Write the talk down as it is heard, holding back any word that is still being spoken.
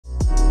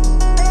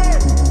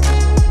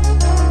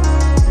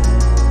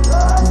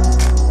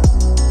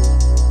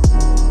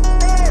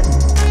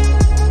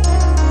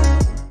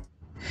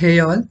Hey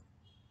all,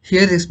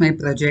 here is my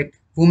project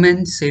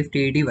Women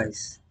Safety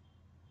Device.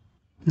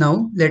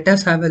 Now let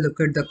us have a look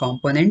at the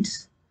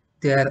components.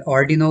 They are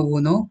Arduino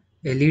Uno,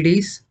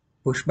 LEDs,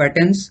 push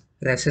buttons,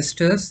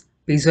 resistors,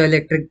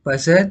 piezoelectric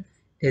buzzer,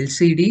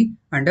 LCD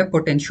and a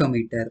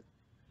potentiometer.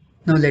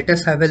 Now let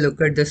us have a look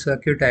at the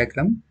circuit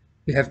diagram.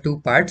 We have two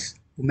parts,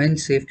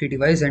 Women's Safety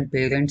Device and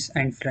Parents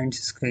and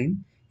Friends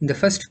screen. In the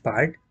first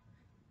part,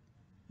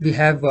 we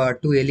have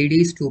two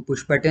LEDs, two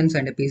push buttons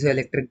and a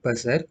piezoelectric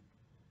buzzer.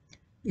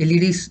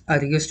 LEDs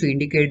are used to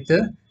indicate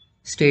the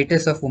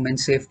status of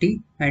women's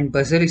safety, and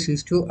buzzer is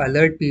used to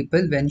alert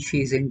people when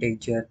she is in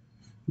danger.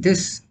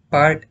 This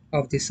part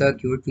of the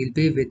circuit will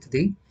be with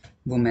the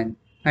woman.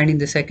 And in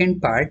the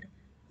second part,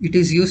 it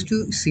is used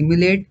to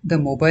simulate the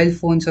mobile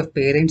phones of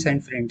parents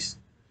and friends.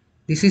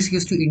 This is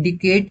used to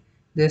indicate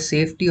the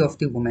safety of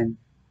the woman.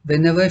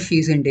 Whenever she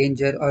is in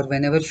danger or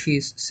whenever she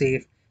is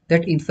safe,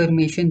 that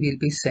information will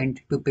be sent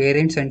to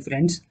parents and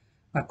friends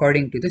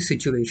according to the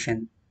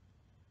situation.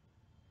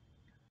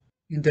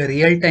 In the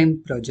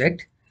real-time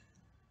project,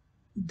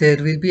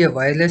 there will be a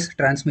wireless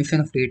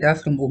transmission of data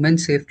from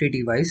women's safety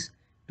device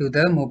to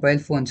the mobile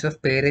phones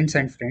of parents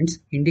and friends,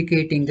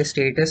 indicating the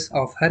status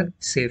of her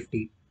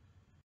safety.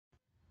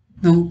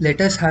 Now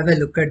let us have a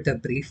look at the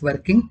brief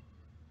working.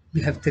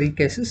 We have three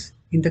cases.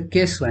 In the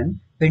case 1,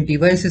 when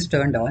device is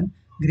turned on,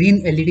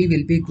 green LED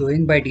will be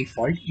glowing by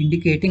default,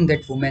 indicating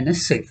that woman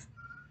is safe.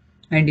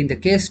 And in the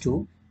case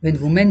 2, when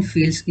woman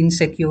feels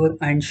insecure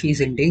and she is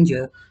in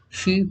danger,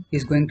 she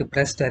is going to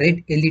press the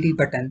red LED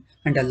button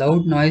and a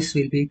loud noise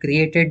will be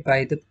created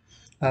by the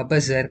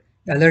buzzer,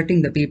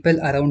 alerting the people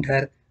around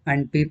her,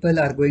 and people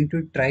are going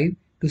to try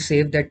to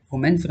save that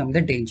woman from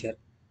the danger.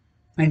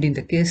 And in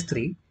the case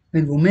 3,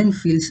 when woman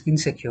feels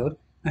insecure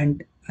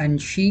and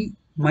she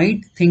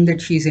might think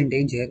that she is in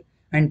danger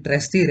and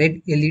press the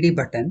red LED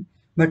button,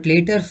 but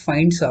later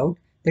finds out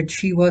that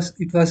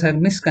it was her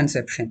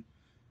misconception.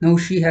 Now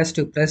she has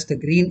to press the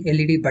green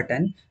LED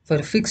button for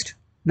a fixed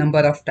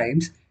number of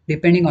times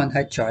depending on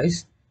her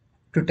choice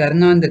to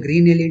turn on the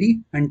green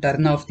LED and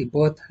turn off the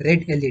both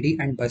red LED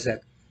and buzzer.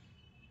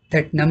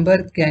 That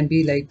number can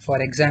be like,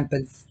 for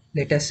example,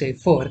 let us say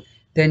 4,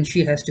 then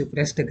she has to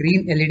press the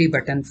green LED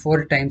button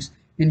 4 times,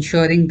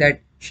 ensuring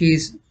that she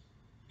is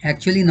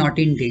actually not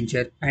in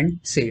danger and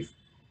safe.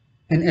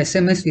 An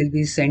SMS will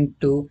be sent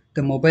to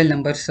the mobile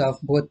numbers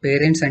of both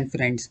parents and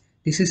friends.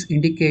 This is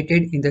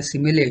indicated in the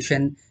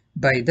simulation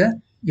by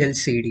the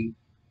LCD.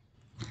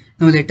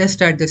 Now let us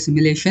start the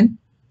simulation.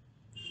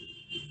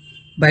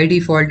 By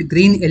default,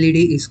 green LED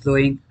is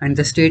glowing and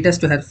the status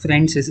to her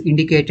friends is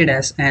indicated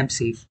as I am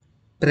safe.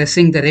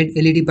 Pressing the red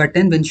LED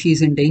button when she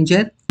is in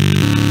danger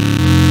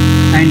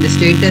and the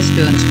status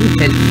turns to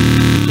help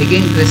me.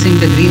 Again pressing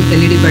the green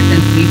LED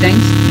button 3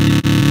 times.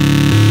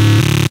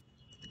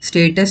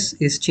 Status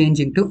is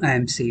changing to I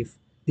am safe.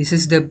 This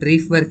is the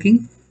brief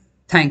working.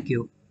 Thank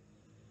you.